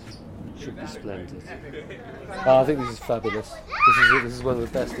fiberglass. Should be splendid. I think this is fabulous. This is one of the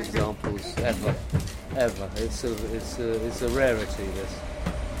best examples ever. It's a rarity, this.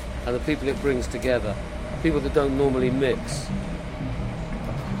 And the people it brings together, people that don't normally mix.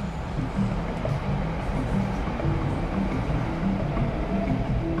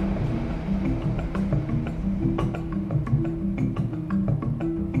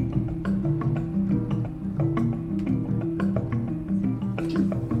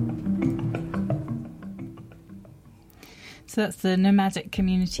 So that's the Nomadic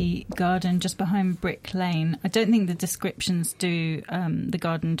Community Garden just behind Brick Lane. I don't think the descriptions do the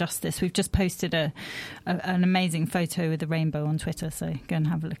garden justice. We've just posted an amazing photo with the rainbow on Twitter, so go and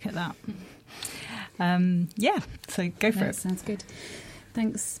have a look at that. So go for it. Sounds good.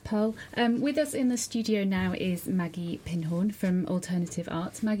 Thanks, Pearl. With us in the studio now is Maggie Pinhorn from Alternative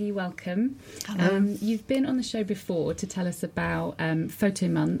Arts. Maggie, welcome. Hello. You've been on the show before to tell us about Photo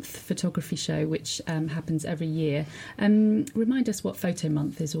Month photography show, which happens every year. Remind us what Photo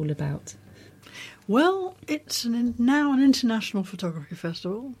Month is all about. Well, it's now an international photography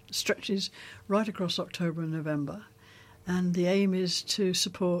festival. It stretches right across October and November. And the aim is to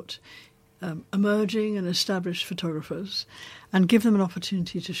support emerging and established photographers and give them an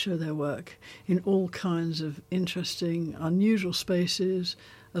opportunity to show their work in all kinds of interesting, unusual spaces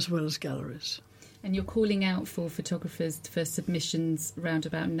as well as galleries. And you're calling out for photographers for submissions round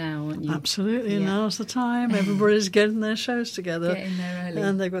about now, aren't you? Absolutely, now's the time. Everybody's getting their shows together. Getting there early.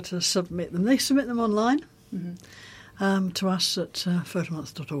 And they've got to submit them. They submit them online to us at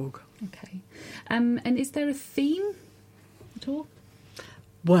photomonth.org. Okay. And is there a theme at all?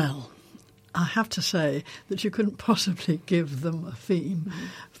 Well, I have to say that you couldn't possibly give them a theme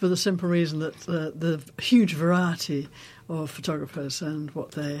for the simple reason that the huge variety of photographers and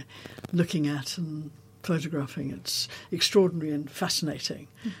what they're looking at and photographing, it's extraordinary and fascinating.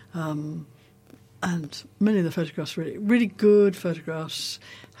 And many of the photographs, really good photographs,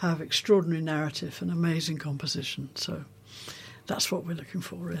 have extraordinary narrative and amazing composition. So that's what we're looking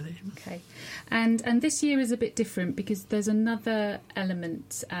for, really. Okay. And this year is a bit different because there's another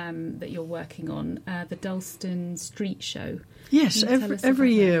element that you're working on, the Dalston Street Show. Yes,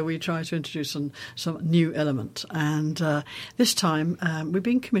 every year we try to introduce some new element. And this time we've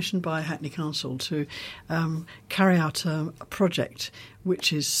been commissioned by Hackney Council to carry out a project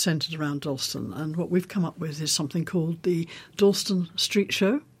which is centred around Dalston. And what we've come up with is something called the Dalston Street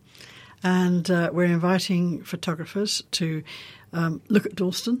Show. And we're inviting photographers to look at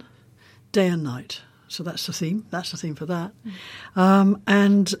Dalston day and night. So that's the theme. That's the theme for that.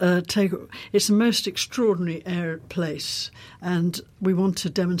 It's the most extraordinary place, and we want to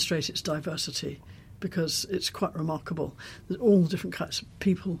demonstrate its diversity because it's quite remarkable. There's all different kinds of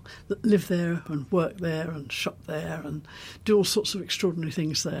people that live there and work there and shop there and do all sorts of extraordinary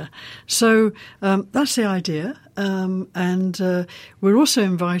things there. So that's the idea. And we're also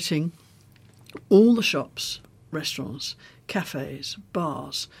inviting all the shops, restaurants, cafes,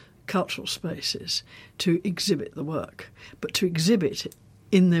 bars, cultural spaces to exhibit the work, but to exhibit it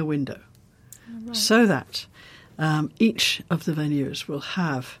in their window. Right. So that each of the venues will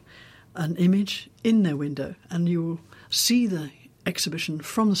have an image in their window and you will see the exhibition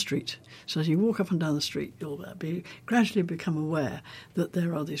from the street. So as you walk up and down the street, you'll gradually become aware that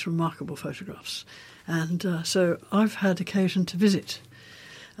there are these remarkable photographs. And so I've had occasion to visit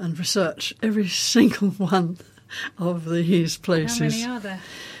and research every single one of these places. How many are there?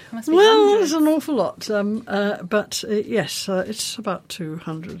 Well, there's an awful lot. But yes, it's about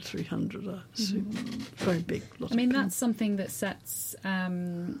 200, 300. Very big. I mean, that's something that sets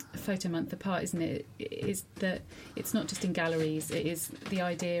Photo Month apart, isn't it? Is that it's not just in galleries. It is, the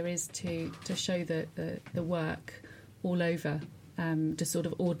idea is to show the work all over. Just sort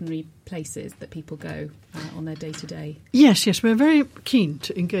of ordinary places that people go on their day-to-day. Yes, we're very keen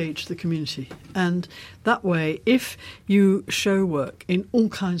to engage the community. And that way, if you show work in all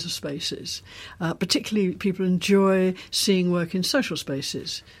kinds of spaces, particularly people enjoy seeing work in social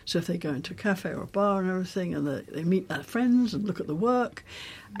spaces. So if they go into a cafe or a bar and everything, and they meet their friends and look at the work,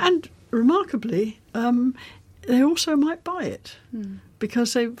 and remarkably, they also might buy it.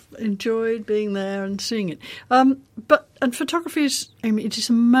 Because they've enjoyed being there and seeing it. And photography is, it is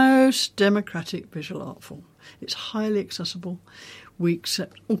the most democratic visual art form. It's highly accessible. We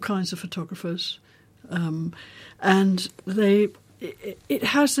accept all kinds of photographers. And it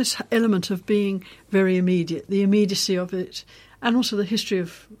has this element of being very immediate, the immediacy of it. And also the history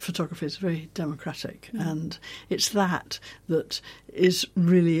of photography is very democratic. And it's that is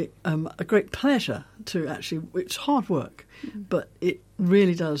really a great pleasure to actually, it's hard work, but it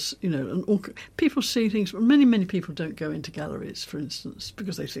really does, and people see things, many people don't go into galleries, for instance,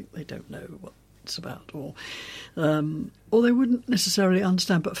 because they think they don't know what it's about, or they wouldn't necessarily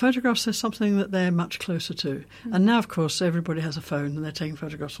understand. But photographs are something that they're much closer to. And now, of course, everybody has a phone and they're taking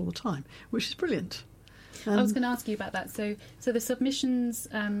photographs all the time, which is brilliant. I was going to ask you about that. So the submissions,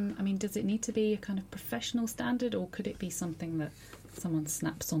 does it need to be a kind of professional standard, or could it be something that someone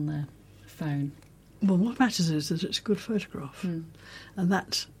snaps on their phone? Well, what matters is that it's a good photograph, and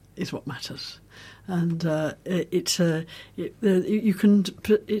that is what matters. And it's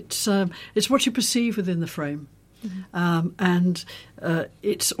what you perceive within the frame. And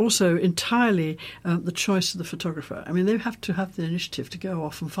it's also entirely the choice of the photographer. I mean, they have to have the initiative to go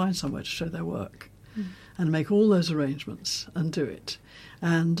off and find somewhere to show their work and make all those arrangements and do it.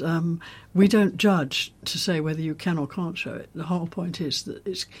 And we don't judge to say whether you can or can't show it. The whole point is that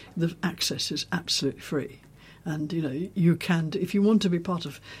the access is absolutely free. And, you can, if you want to be part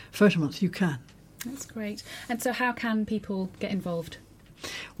of Photo Month, you can. That's great. And so how can people get involved?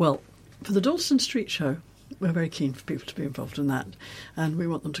 Well, for the Dalston Street Show, we're very keen for people to be involved in that, and we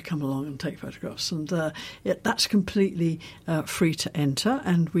want them to come along and take photographs. And that's completely free to enter,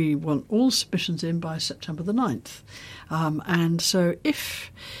 and we want all submissions in by September the 9th. And so I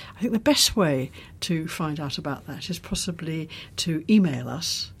think the best way to find out about that is possibly to email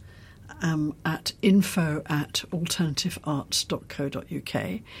us at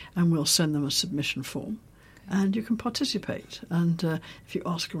info@alternativearts.co.uk, and we'll send them a submission form. And you can participate. And if you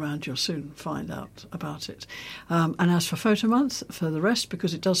ask around, you'll soon find out about it. And as for Photo Month, for the rest,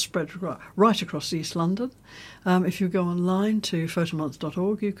 because it does spread right across East London, if you go online to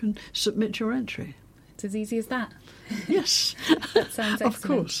photomonth.org, you can submit your entry. It's as easy as that. Yes. That sounds excellent. Of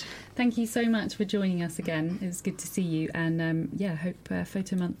course. Thank you so much for joining us again. It was good to see you. And I hope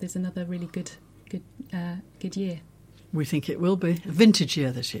Photo Month is another really good year. We think it will be. A vintage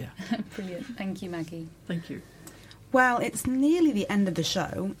year this year. Brilliant. Thank you, Maggie. Thank you. Well, it's nearly the end of the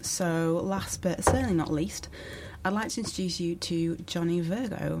show, so last but certainly not least, I'd like to introduce you to Johnny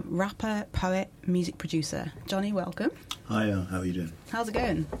Virgo, rapper, poet, music producer. Johnny, welcome. Hi, how are you doing? How's it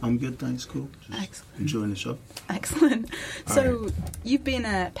going? I'm good, thanks, cool. Just excellent. Enjoying the show. Excellent. So you've been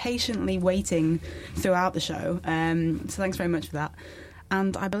patiently waiting throughout the show, so thanks very much for that.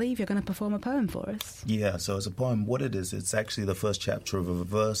 And I believe you're going to perform a poem for us. Yeah, so it's a poem. What it is, it's actually the first chapter of a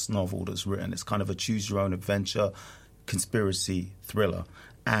verse novel that's written. It's kind of a choose-your-own-adventure conspiracy thriller.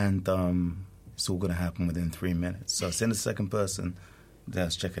 And it's all going to happen within 3 minutes. So it's in the second person.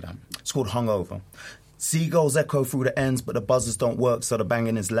 Let's check it out. It's called Hungover. Seagulls echo through the ends, but the buzzers don't work, so the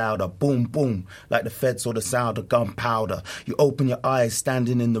banging is louder. Boom, boom, like the feds or the sound of gunpowder. You open your eyes,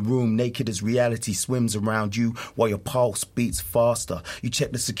 standing in the room, naked as reality swims around you while your pulse beats faster. You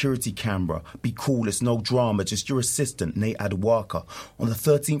check the security camera. Be cool, it's no drama, just your assistant, Nate Adewaka. On the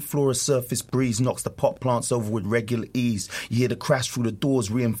 13th floor, a surface breeze knocks the pot plants over with regular ease. You hear the crash through the doors,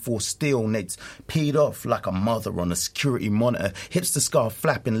 reinforced steel. Nate's peed off like a mother on a security monitor. Hipster scarf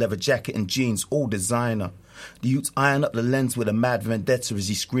flapping, leather jacket and jeans, all designer. The youths iron up the lens with a mad vendetta as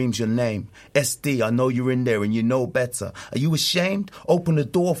he screams your name. SD, I know you're in there and you know better. Are you ashamed? Open the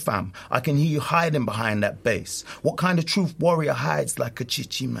door, fam. I can hear you hiding behind that base. What kind of truth warrior hides like a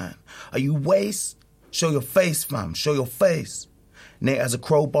chichi man? Are you waste? Show your face, fam. Show your face. Nate has a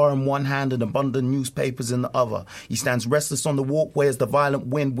crowbar in one hand and a bundle of newspapers in the other. He stands restless on the walkway as the violent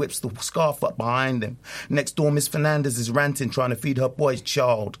wind whips the scarf up behind him. Next door, Miss Fernandez is ranting, trying to feed her boy's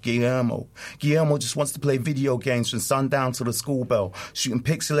child, Guillermo. Guillermo just wants to play video games from sundown to the school bell, shooting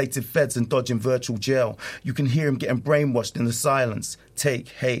pixelated feds and dodging virtual jail. You can hear him getting brainwashed in the silence. Take,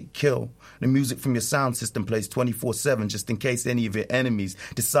 hate, kill. The music from your sound system plays 24/7 just in case any of your enemies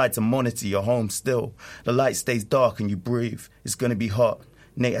decide to monitor your home still. The light stays dark and you breathe. It's going to be hot.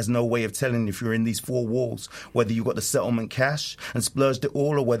 Nate has no way of telling if you're in these four walls, whether you got the settlement cash and splurged it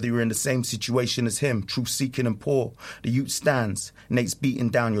all or whether you're in the same situation as him, truth-seeking and poor. The youth stands. Nate's beating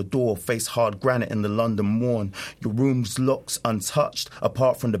down your door, face hard granite in the London morn. Your room's locks untouched,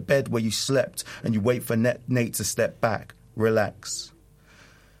 apart from the bed where you slept, and you wait for Nate to step back. Relax.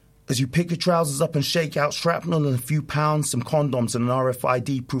 As you pick your trousers up and shake out shrapnel and a few pounds, some condoms and an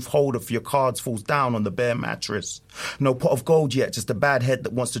RFID-proof holder for your cards falls down on the bare mattress. No pot of gold yet, just a bad head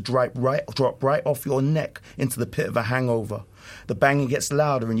that wants to drop right off your neck into the pit of a hangover. The banging gets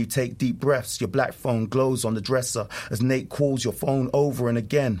louder and you take deep breaths. Your black phone glows on the dresser as Nate calls your phone over and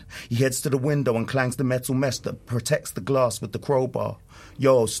again. He heads to the window and clangs the metal mesh that protects the glass with the crowbar.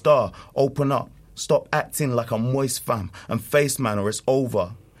 Yo, Star, open up. Stop acting like a moist fam and face man or it's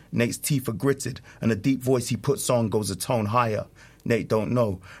over. Nate's teeth are gritted, and the deep voice he puts on goes a tone higher. Nate don't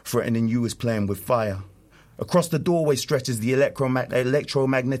know, threatening you is playing with fire. Across the doorway stretches the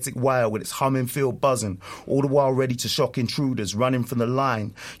electromagnetic wire with its humming field buzzing, all the while ready to shock intruders running from the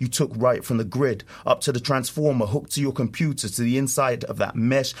line you took right from the grid, up to the transformer hooked to your computer to the inside of that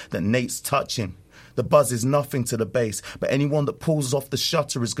mesh that Nate's touching. The buzz is nothing to the base, but anyone that pulls off the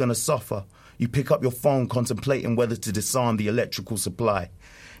shutter is going to suffer. You pick up your phone contemplating whether to disarm the electrical supply.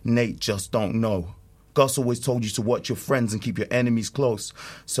 Nate just don't know. Gus always told you to watch your friends and keep your enemies close.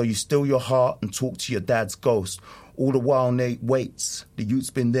 So you still your heart and talk to your dad's ghost. All the while Nate waits. The youth's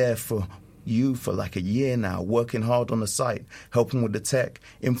been there for you for like a year now, working hard on the site, helping with the tech,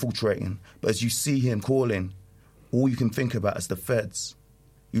 infiltrating. But as you see him calling, all you can think about is the feds.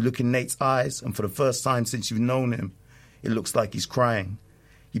 You look in Nate's eyes, and for the first time since you've known him, it looks like he's crying.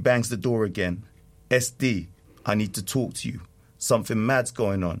 He bangs the door again. SD, I need to talk to you. Something mad's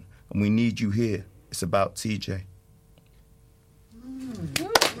going on, and we need you here. It's about TJ.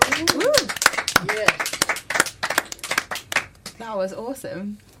 That was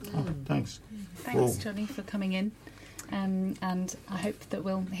awesome. Oh, thanks. Thanks, Whoa. Johnny, for coming in. And I hope that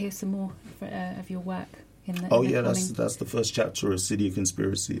we'll hear some more of your work in the that's the first chapter of City of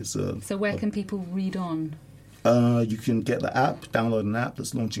Conspiracy. So where can people read on? You can get the app, download an app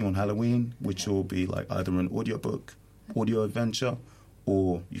that's launching on Halloween, which will be like either an audiobook, audio adventure,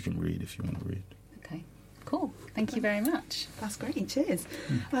 or you can read if you want to read. Okay, cool. Thank you very much. That's great. Cheers.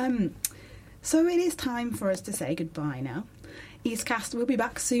 So it is time for us to say goodbye now. Eastcast will be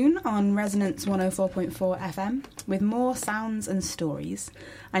back soon on Resonance 104.4 FM with more sounds and stories.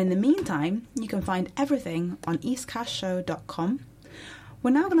 And in the meantime, you can find everything on eastcastshow.com. We're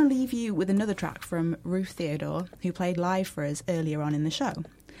now going to leave you with another track from Ruth Theodore, who played live for us earlier on in the show.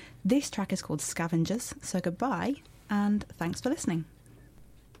 This track is called Scavengers, so goodbye, and thanks for listening.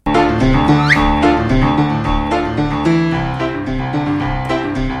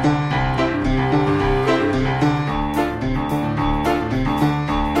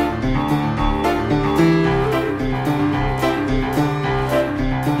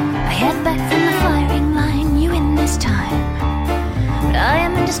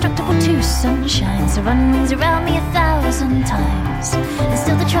 Indestructible to sunshine, so run rings around me 1,000 times. And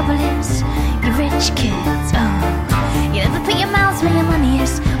still the trouble is, you rich kids, oh, you never put your mouths where your money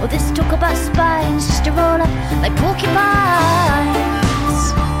is. All this talk about spines just to roll up like porcupines.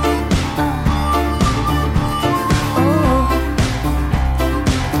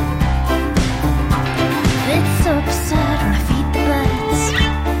 It's so absurd when I feed the birds.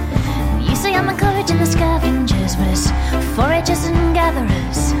 You say I'm encouraging the scavengers, but it's foragers and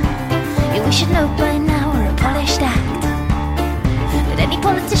gatherers. Yeah, we should know by now we're a polished act. But any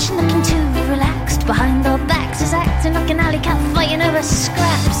politician looking too relaxed behind our backs is acting like an alley cat fighting over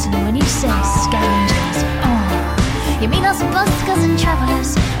scraps. And when you say scavengers, oh, you mean us buskers and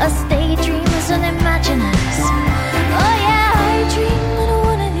travellers, us daydreamers and imaginers. Oh yeah, I dream that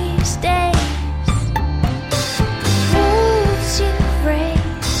one of these days wolves you've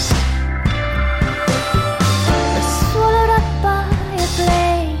raised are swallowed up by a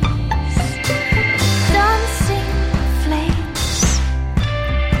blaze, dancing flames.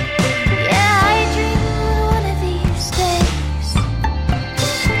 Yeah, I dream that one of these days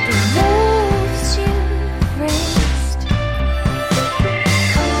the wolves you've raised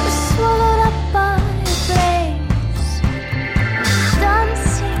are swallowed up by a blaze,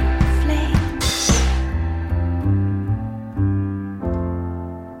 dancing flames.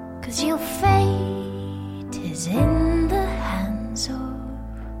 'Cause your fate is in the hands of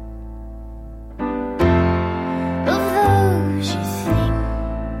those you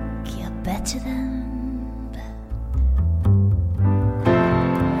think you're better than.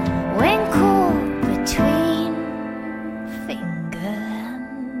 When caught between finger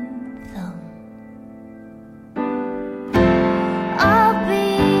and thumb, I'll be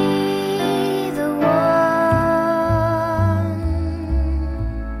the one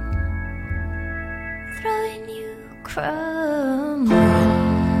throwing you crumbs,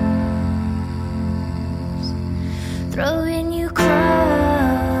 throwing you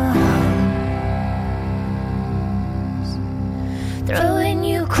crumbs, throwing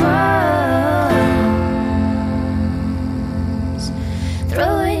you crumbs,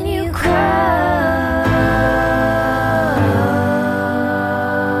 throwing you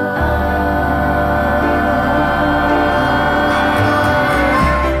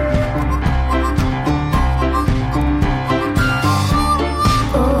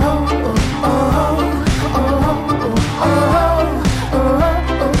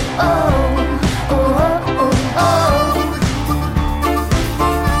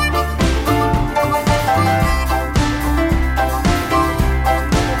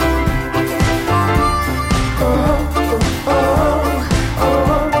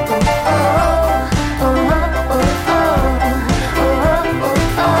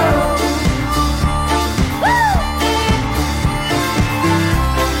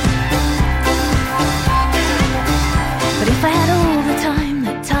But if I had all the time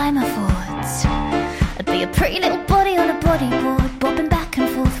that time affords, I'd be a pretty little body on a bodyboard, bobbing back and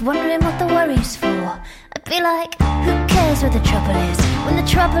forth, wondering what the worry's for. I'd be like, who cares where the trouble is, when the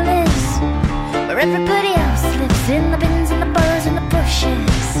trouble is where everybody else lives, in the bins and the burrows